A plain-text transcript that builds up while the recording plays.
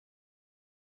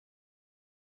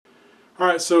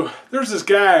Alright, so there's this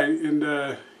guy,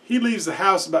 and he leaves the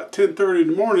house about 10:30 in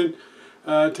the morning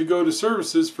to go to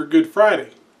services for Good Friday.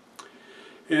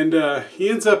 And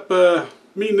he ends up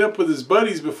meeting up with his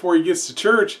buddies before he gets to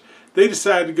church. They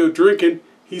decide to go drinking.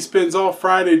 He spends all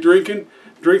Friday drinking,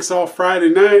 drinks all Friday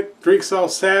night, drinks all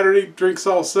Saturday, drinks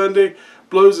all Sunday,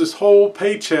 blows his whole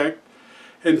paycheck,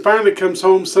 and finally comes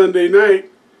home Sunday night,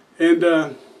 and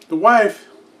the wife,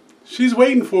 she's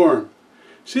waiting for him.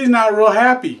 She's not real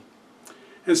happy.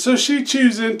 And so she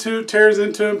tears into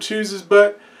him, chews his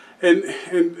butt,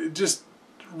 and just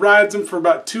rides him for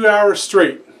about 2 hours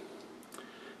straight.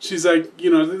 She's like, you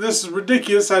know, this is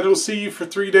ridiculous. I don't see you for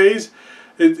 3 days.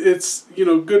 It's, you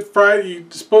know, Good Friday.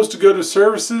 You're supposed to go to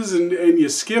services, and you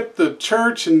skip the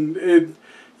church, and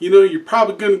you know, you're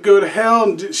probably going to go to hell.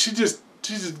 And she's just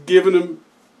giving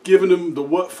him the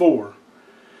what for.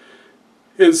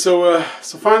 And so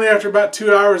finally, after about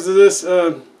 2 hours of this,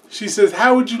 she says,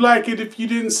 how would you like it if you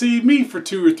didn't see me for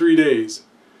 2 or 3 days?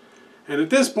 And at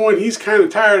this point, he's kind of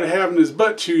tired of having his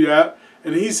butt chewed out.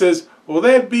 And he says, well,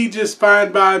 that'd be just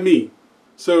fine by me.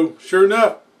 So, sure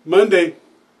enough, Monday,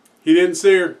 he didn't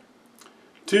see her.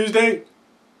 Tuesday,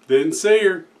 didn't see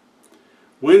her.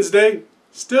 Wednesday,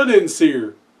 still didn't see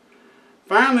her.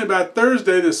 Finally, by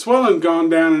Thursday, the swelling gone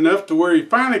down enough to where he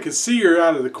finally could see her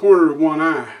out of the corner of one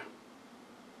eye.